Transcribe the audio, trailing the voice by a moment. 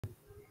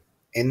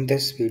In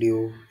this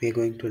video, we're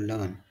going to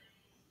learn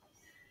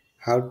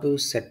how to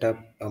set up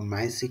a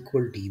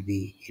MySQL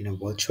DB in a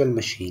virtual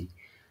machine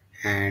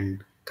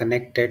and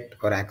connect it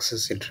or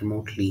access it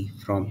remotely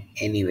from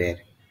anywhere.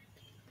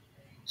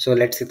 So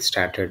let's get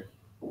started.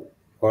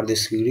 For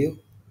this video,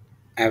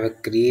 I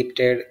have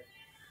created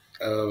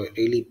a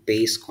really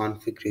base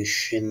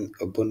configuration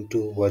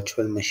Ubuntu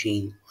virtual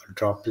machine or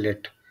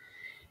droplet.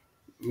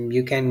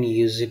 You can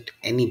use it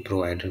any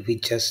provider. We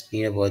just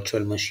need a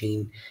virtual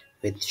machine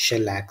with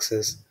shell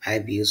access.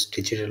 I've used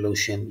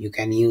DigitalOcean. You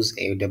can use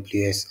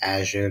AWS,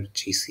 Azure,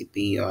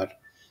 GCP, or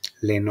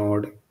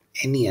Linode,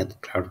 any other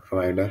cloud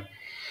provider.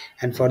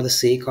 And for the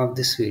sake of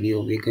this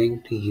video, we're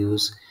going to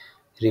use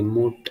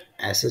remote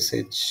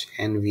SSH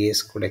and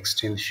VS Code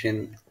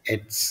extension.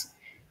 It's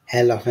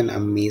hell of an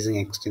amazing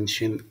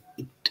extension.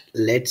 It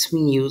lets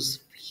me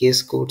use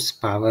VS Code's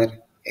power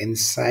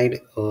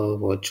inside a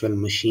virtual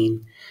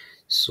machine.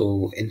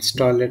 So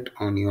install it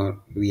on your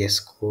VS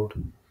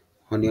Code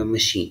on your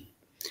machine.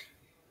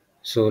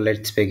 So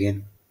let's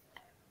begin.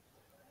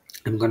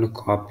 I'm going to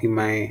copy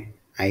my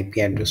IP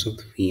address of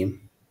the VM.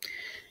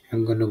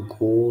 I'm going to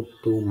go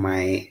to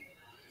my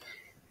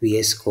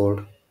VS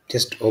Code.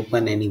 Just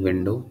open any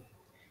window,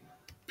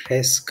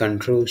 press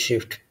Ctrl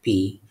Shift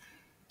P,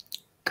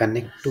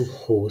 connect to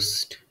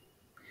host.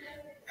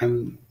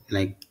 I'm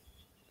like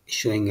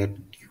showing it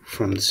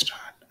from the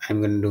start.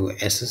 I'm going to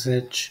do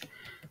SSH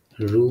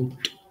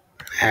root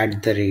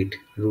at the rate.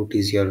 Root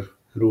is your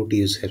root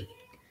user.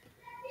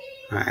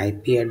 My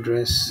IP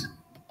address,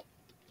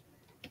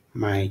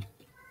 my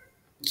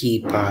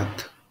key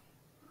path,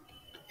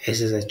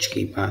 SSH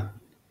key path,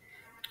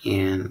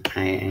 and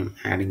I am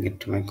adding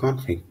it to my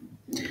config.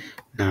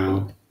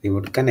 Now we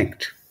would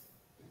connect.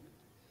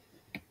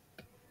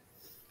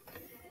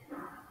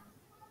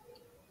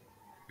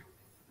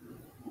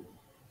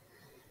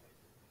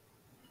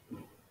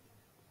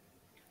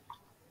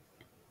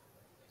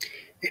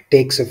 It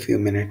takes a few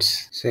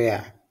minutes. So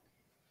yeah,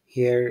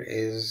 here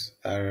is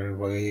our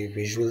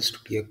Visual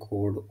Studio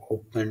Code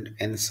opened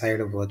inside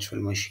a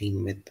virtual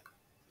machine with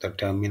the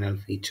terminal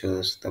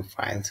features, the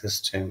file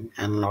system,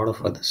 and a lot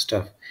of other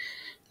stuff.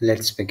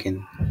 Let's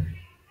begin.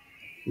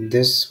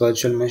 This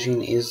virtual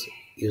machine is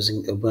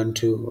using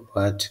Ubuntu,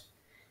 but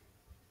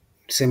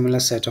similar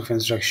set of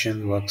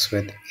instruction works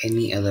with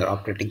any other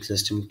operating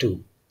system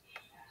too.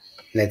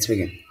 Let's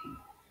begin.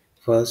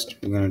 First,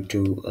 we're going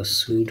to do a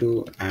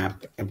sudo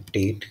apt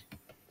update.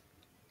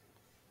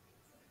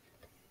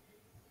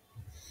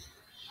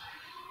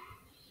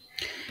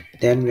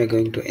 Then we're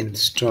going to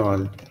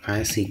install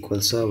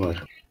MySQL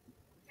Server.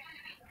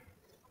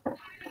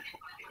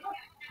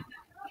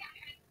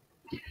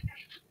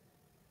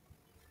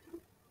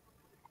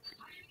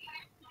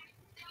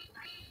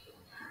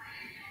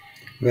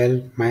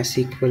 Well,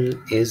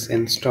 MySQL is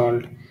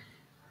installed.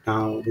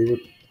 Now we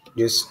would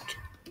just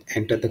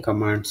enter the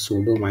command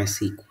sudo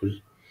MySQL.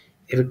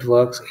 If it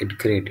works, it's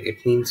great.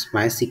 It means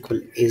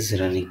MySQL is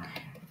running.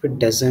 If it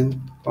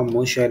doesn't, for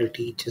more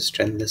surety, just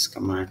run this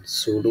command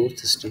sudo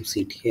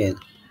systemctl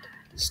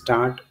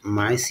start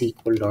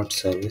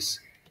mysql.service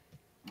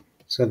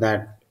so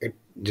that it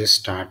just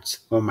starts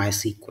for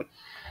MySQL.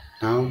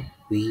 Now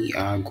we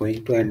are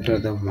going to enter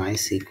the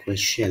MySQL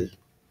shell.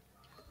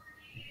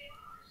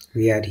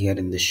 We are here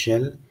in the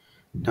shell.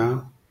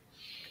 Now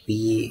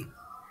we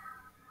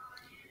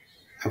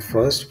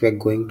first we're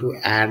going to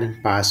add a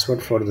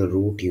password for the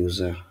root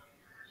user.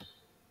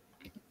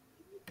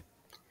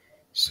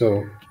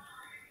 So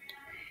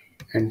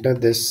enter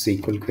this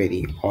SQL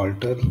query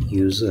alter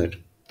user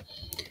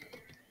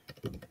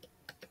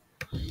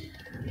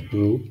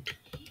root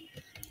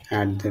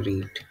at the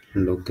rate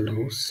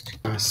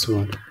localhost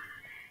password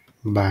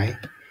by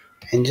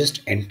and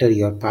just enter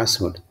your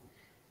password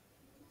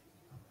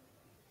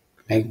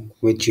like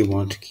which you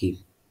want to keep.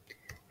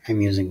 I'm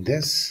using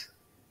this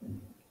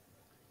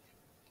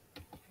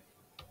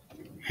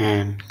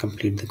and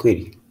complete the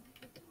query.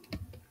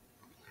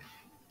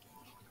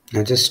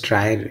 Now just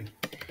try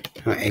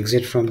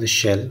exit from the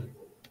shell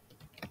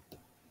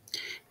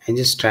and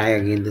just try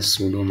again the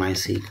sudo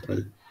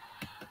mysql.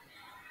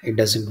 It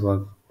doesn't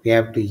work. We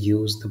have to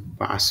use the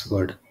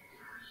password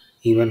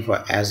even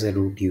for as a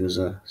root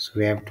user. So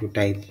we have to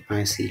type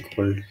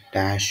mysql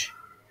dash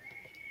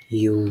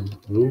u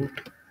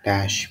root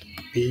dash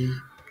p,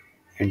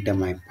 enter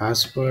my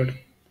password,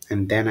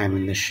 and then I'm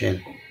in the shell.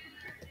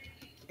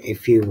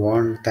 If you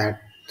want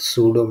that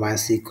sudo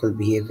mysql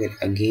behavior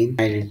again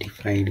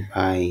identified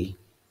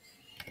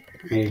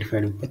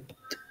with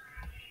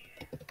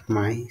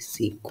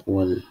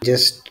MySQL,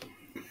 just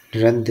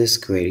run this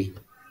query.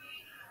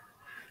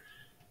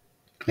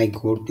 Like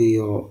go to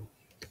your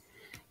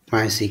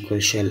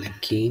MySQL shell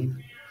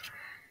again,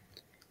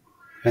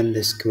 run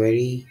this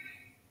query,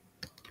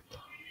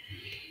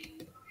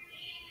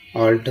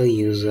 alter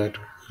user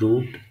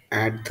root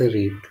at the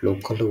rate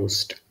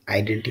localhost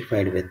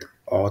identified with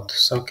auth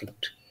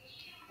socket.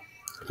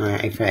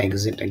 If I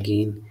exit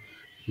again,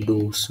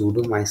 do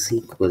sudo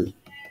MySQL,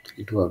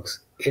 it works.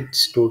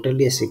 It's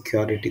totally a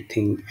security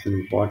thing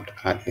and what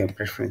are your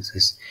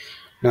preferences.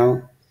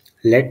 Now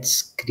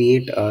Let's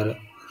create a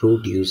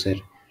root user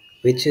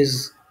which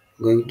is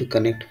going to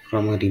connect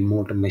from a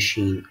remote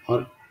machine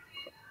or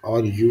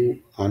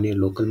you on your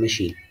local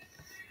machine.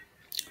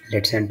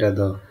 Let's enter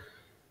the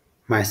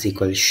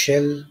MySQL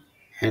shell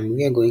and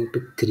we are going to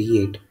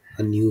create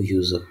a new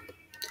user.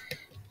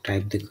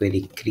 Type the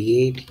query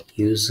create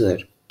user,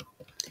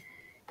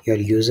 your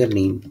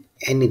username,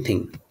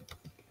 anything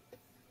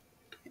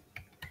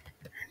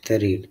at the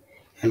rate.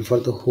 And for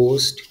the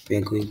host, we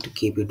are going to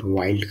keep it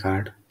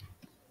wildcard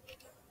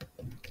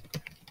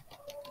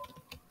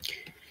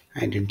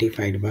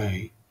identified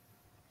by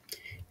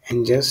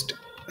and just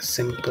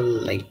simple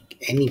like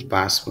any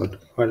password.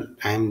 Well,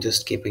 I'm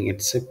just keeping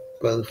it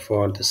simple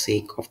for the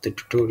sake of the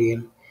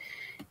tutorial.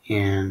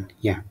 And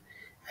yeah,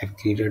 I've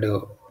created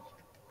a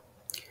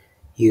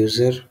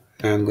user.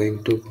 I'm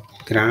going to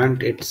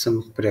grant it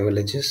some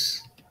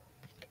privileges.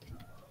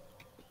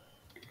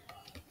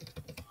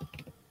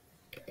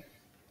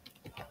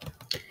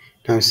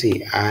 Now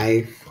see,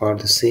 I for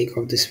the sake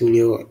of this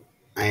video,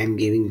 I am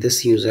giving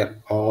this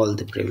user all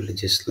the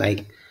privileges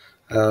like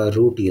a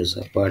root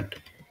user, but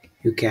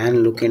you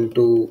can look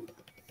into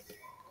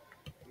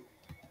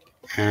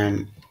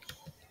and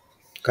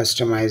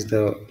customize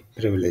the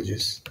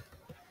privileges.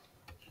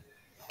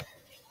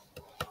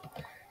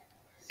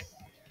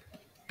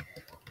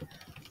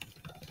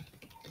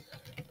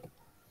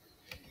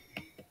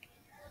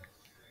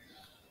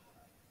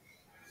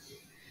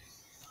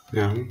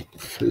 Now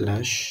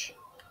flush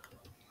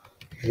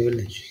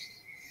privileges.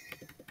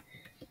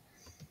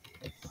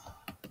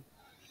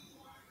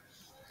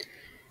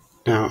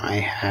 Now I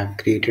have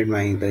created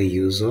the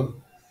user,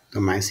 the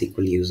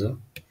MySQL user.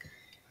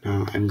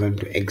 Now I'm going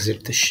to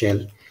exit the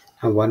shell.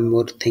 Now one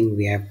more thing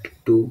we have to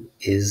do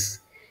is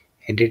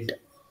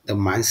edit the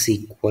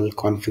MySQL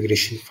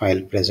configuration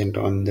file present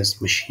on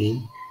this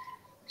machine.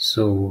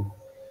 So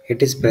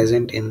it is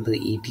present in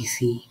the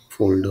etc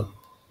folder.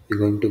 We're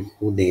going to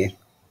go there,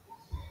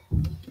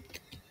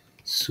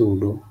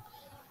 sudo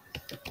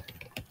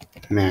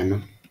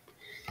nano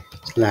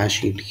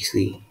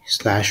 /etc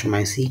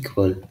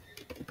 /mysql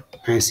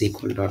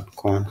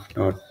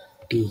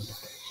mysql.conf.t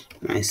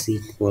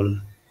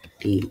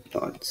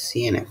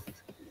mysql.t.cnf.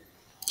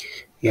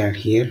 We are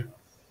here.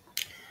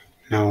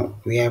 Now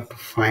we have to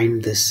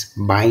find this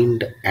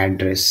bind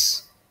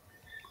address.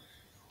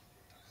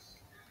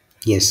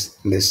 Yes,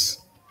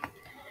 this.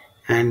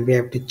 And we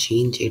have to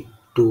change it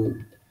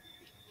to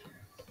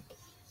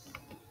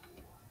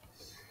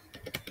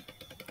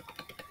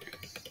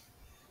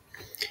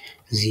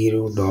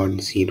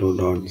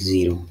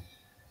 0.0.0.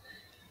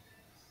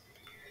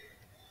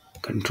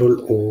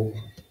 Control O,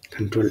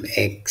 Control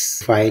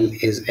X. File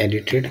is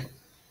edited.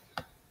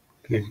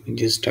 Let me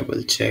just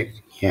double check.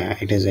 Yeah,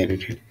 it is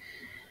edited.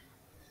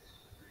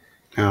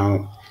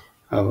 Now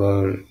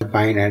our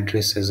bind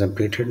address is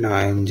updated. Now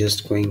I'm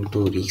just going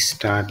to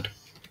restart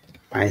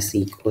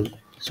MySQL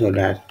so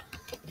that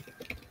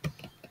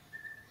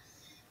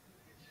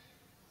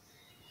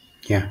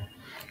yeah.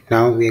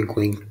 Now we are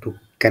going to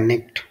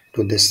connect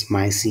to this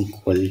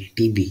MySQL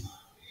DB.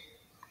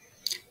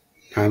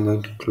 Now I'm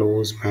going to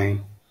close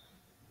my.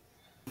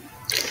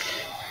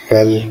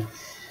 Well,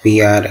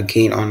 we are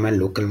again on my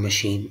local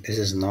machine. This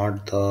is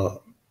not the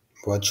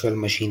virtual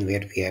machine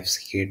where we have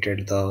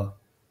created the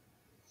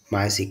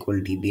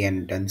MySQL DB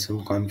and done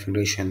some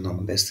configuration. No,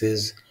 this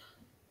is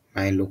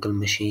my local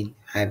machine.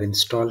 I have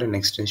installed an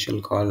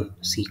extension called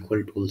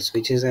SQL Tools,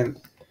 which is an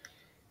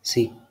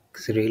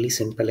really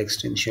simple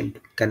extension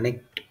to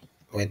connect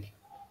with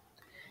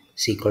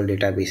SQL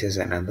databases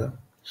and other.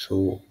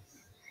 So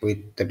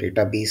with the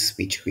database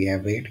which we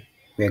have made,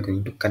 we are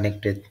going to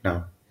connect it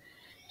now.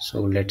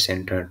 So let's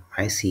enter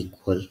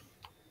MySQL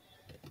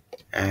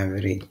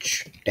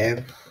average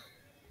dev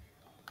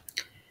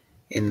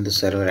in the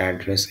server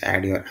address.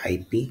 Add your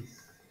IP.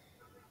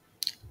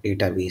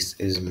 Database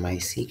is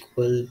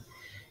MySQL.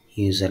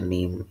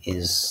 Username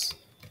is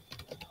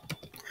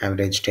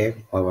average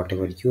dev or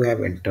whatever you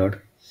have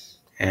entered,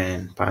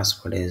 and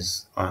password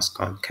is ask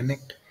on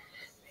connect.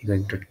 We're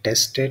going to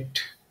test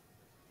it.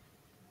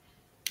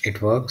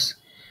 It works.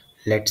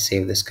 Let's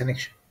save this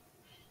connection.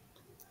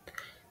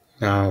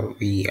 Now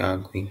we are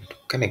going to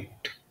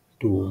connect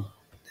to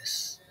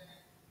this.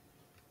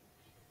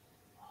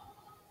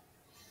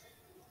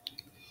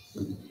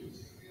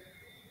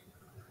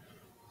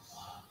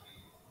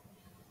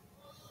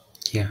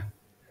 Yeah.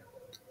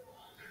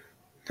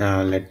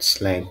 Now let's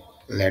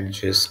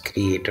just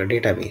create a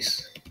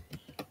database.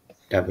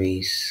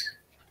 Database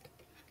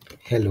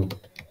hello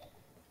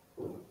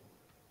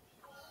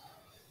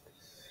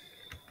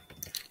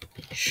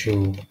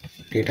show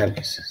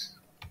databases.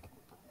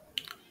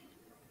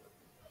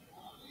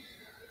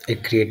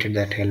 It created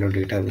that hello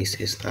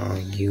databases. Now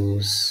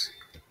use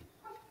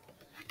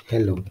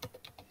hello.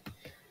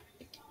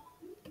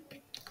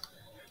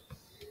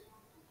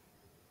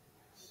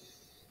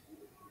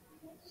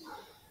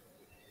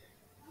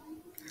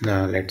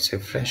 Now let's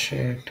refresh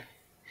it,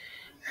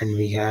 and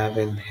we have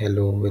an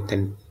hello with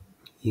an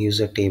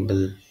user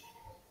table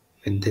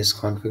with this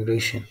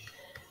configuration.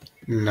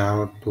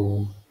 Now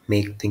to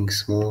make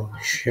things more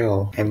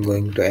sure, I'm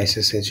going to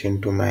SSH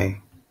into my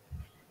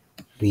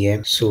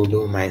VM sudo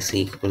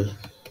MySQL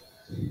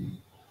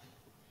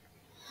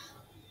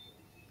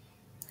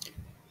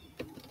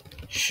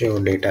show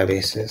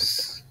databases.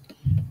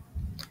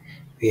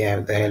 We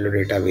have the hello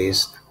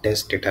database,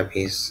 test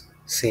database,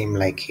 same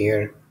like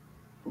here.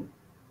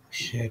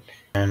 Shit.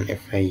 And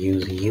if I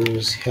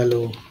use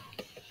hello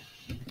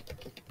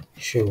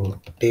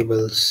show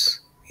tables,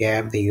 we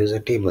have the user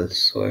tables,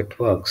 so it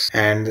works.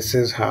 And this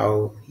is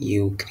how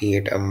you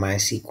create a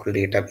MySQL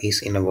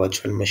database in a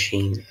virtual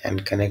machine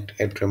and connect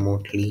it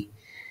remotely.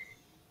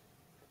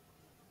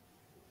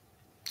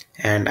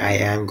 And I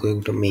am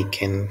going to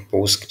make an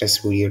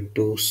Postgres video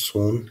too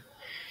soon.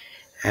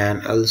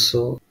 And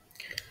also,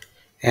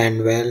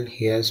 and well,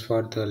 here's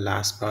for the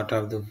last part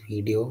of the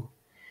video.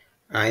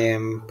 I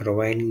am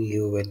providing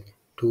you with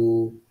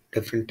two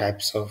different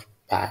types of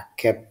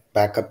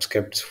backup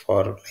scripts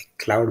for like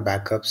cloud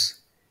backups.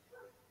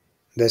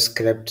 The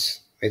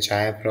scripts which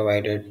I have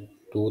provided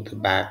do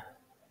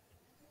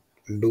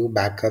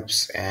backups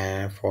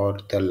for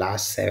the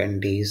last 7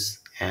 days,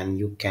 and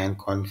you can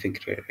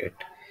configure it.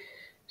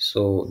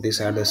 So these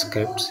are the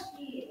scripts.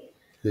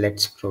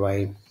 Let's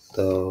provide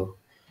the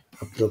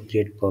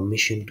appropriate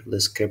permission to the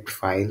script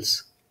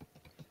files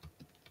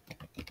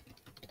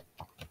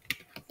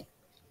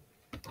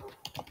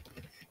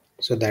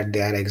so that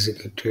they are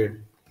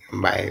executed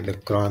by the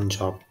cron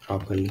job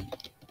properly.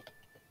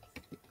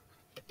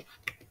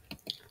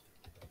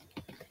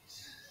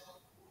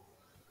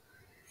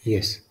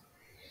 Yes.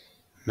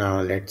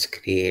 Now let's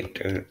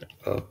create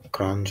a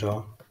cron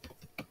job.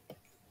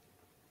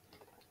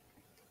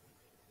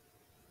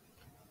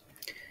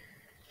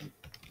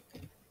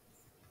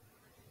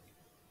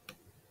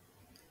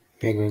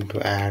 We're going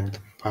to add the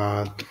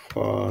path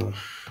for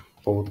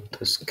both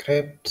the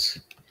scripts.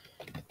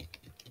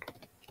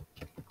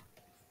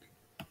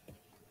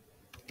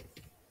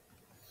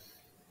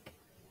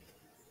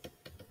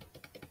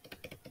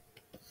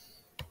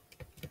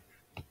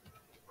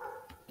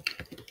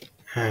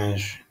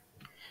 Hash.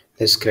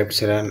 The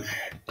scripts run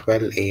at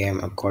 12 a.m.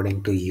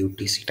 according to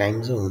UTC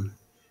time zone.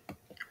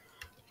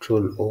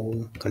 Control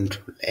O,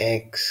 Control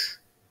X.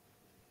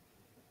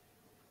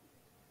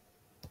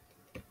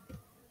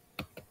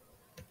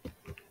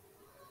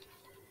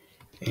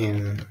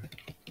 In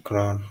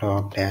cron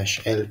top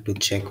dash L to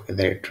check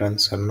whether it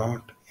runs or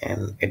not,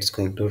 and it's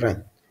going to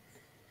run.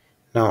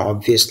 Now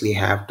obviously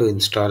have to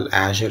install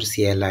Azure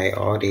CLI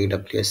or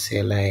AWS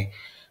CLI,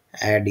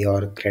 add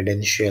your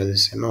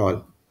credentials and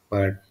all,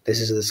 but this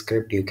is the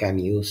script you can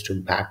use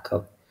to back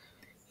up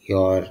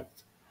your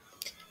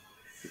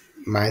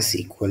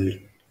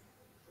MySQL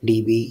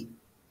DB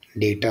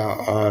data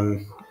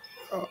on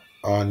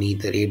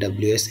either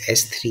AWS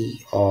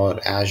S3 or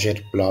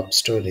Azure Blob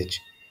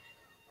Storage.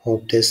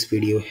 Hope this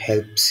video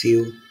helps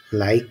you.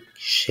 Like,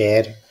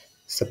 share,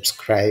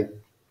 subscribe,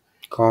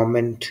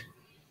 comment.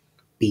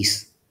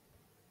 Peace.